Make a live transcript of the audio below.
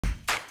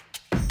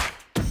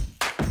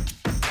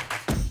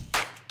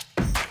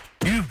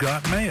You've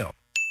got mail.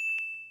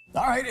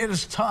 All right, it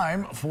is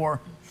time for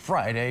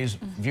Friday's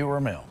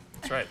viewer mail.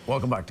 That's right.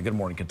 Welcome back to Good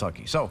Morning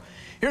Kentucky. So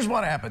here's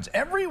what happens.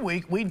 Every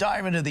week we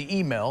dive into the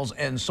emails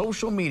and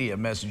social media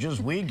messages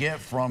we get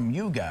from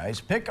you guys,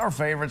 pick our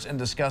favorites, and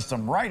discuss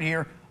them right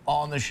here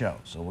on the show.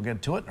 So we'll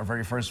get to it. Our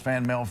very first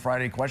Fan Mail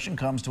Friday question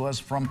comes to us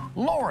from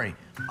Lori.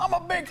 I'm a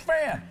big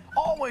fan.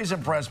 Always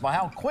impressed by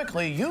how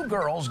quickly you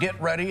girls get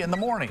ready in the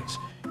mornings.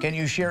 Can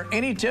you share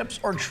any tips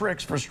or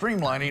tricks for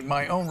streamlining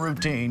my own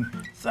routine?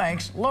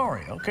 Thanks,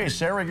 Lori. Okay,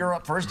 Sarah, you're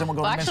up first, and we'll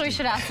go to Misty. Actually, we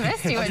should ask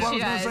Misty what she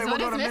does. We'll What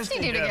does Misty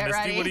do to get Misty,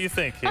 ready? what do you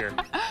think here?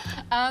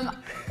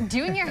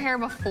 Doing your hair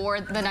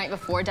before the night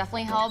before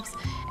definitely helps,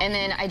 and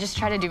then I just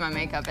try to do my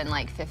makeup in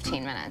like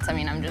 15 minutes. I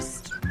mean, I'm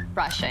just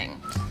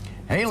rushing.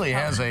 Haley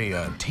has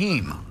a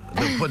team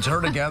that puts her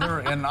together,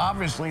 and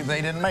obviously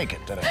they didn't make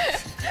it today.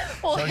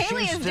 Well, So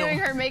Haley she's is still- doing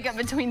her makeup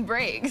between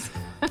breaks.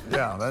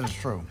 Yeah, that is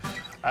true.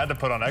 I had to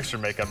put on extra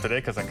makeup today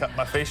because I cut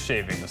my face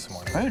shaving this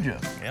morning. Did you?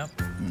 Yep.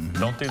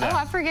 Don't do that. Oh,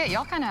 I forget.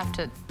 Y'all kind of have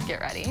to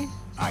get ready.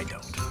 I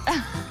don't.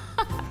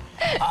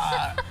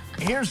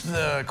 Here's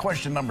the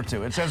question number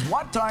 2. It says,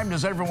 what time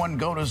does everyone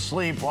go to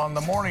sleep on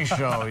the morning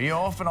show? You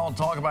often all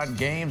talk about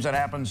games that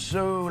happen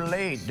so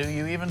late. Do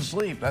you even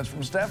sleep? That's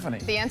from Stephanie.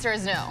 The answer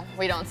is no.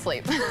 We don't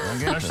sleep.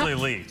 Especially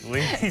Lee.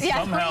 Lee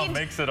somehow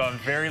makes it on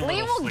very little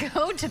Lee will sleep.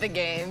 go to the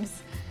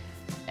games.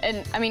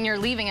 And, I mean, you're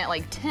leaving at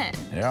like 10,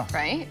 Yeah.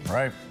 right?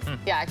 Right.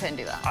 Yeah, I couldn't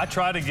do that. I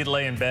try to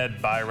lay in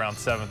bed by around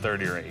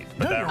 7:30 or 8,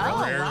 but that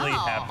Oh, rarely wow.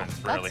 happens.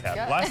 Rarely That's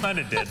happens. good. Last night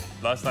it did.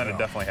 Last night it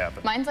definitely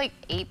happened. Mine's like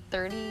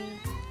 8:30.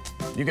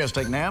 You guys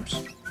take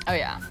naps? Oh,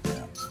 yeah.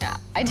 Yeah.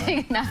 I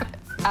take a nap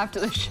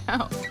after the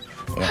show.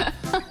 Yeah.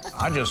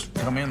 I just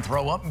come in,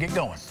 throw up, and get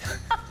going.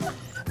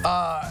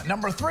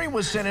 Number 3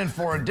 was sent in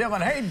for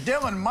Dylan. Hey,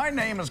 Dylan, my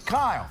name is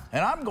Kyle,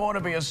 and I'm going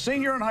to be a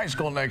senior in high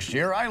school next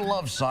year. I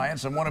love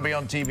science and want to be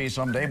on TV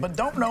someday, but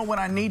don't know when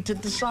I need to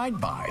decide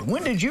by.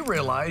 When did you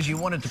realize you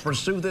wanted to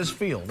pursue this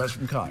field? That's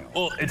from Kyle.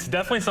 Well, it's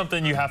definitely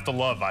something you have to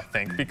love, I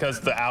think, because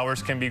the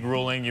hours can be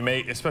grueling. You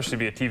may, especially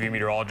be a TV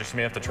meteorologist, you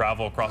may have to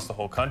travel across the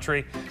whole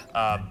country.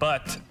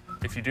 But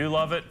if you do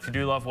love it, if you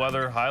do love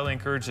weather, highly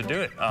encourage you to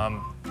do it.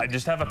 I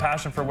just have a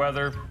passion for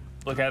weather.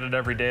 Look at it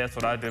every day. That's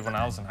what I did when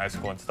I was in high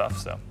school and stuff,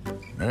 so.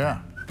 Yeah.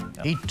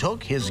 He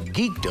took his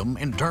geekdom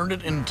and turned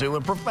it into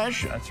a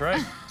profession. That's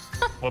right.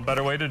 What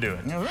better way to do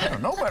it? Yeah,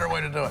 no better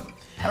way to do it.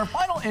 And our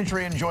final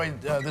entry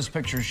enjoyed this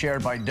picture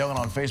shared by Dylan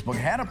on Facebook.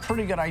 Had a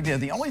pretty good idea.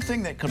 The only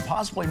thing that could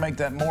possibly make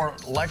that more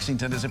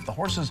Lexington is if the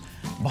horses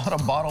bought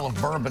a bottle of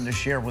bourbon to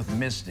share with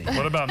Misty.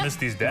 What about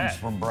Misty's dad? Comes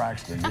from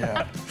Braxton,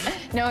 yeah.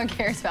 No one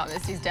cares about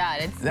Misty's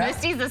dad.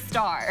 Misty's a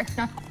star.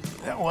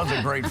 That was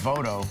a great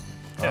photo.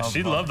 Yeah,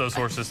 she loved those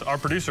horses. Our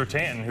producer,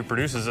 Tanton, who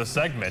produces this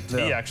segment,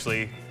 he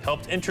actually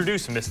helped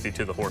introduce Misty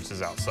to the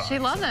horses outside. She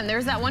loved them. There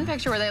was that one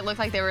picture where they looked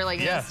like they were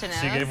like Yeah, nose to nose.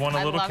 she gave one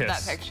a little I loved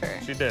kiss. that picture.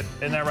 She did.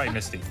 Isn't that right,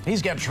 Misty?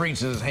 He's got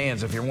treats in his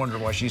hands if you're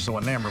wondering why she's so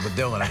enamored with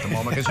Dylan at the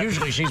moment, because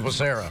usually she's with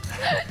Sarah.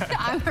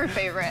 I'm her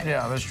favorite.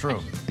 Yeah, that's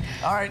true.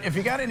 All right, if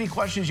you got any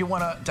questions you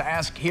want to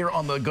ask here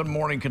on the Good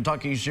Morning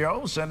Kentucky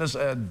show, send us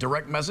a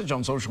direct message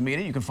on social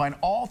media. You can find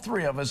all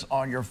 3 of us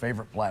on your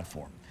favorite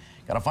platform.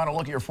 Got a final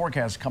look at your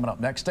forecast coming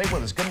up next. Stay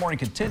with us. Good Morning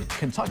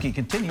Kentucky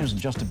continues in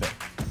just a bit.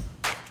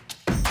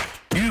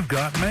 You've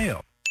got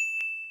mail.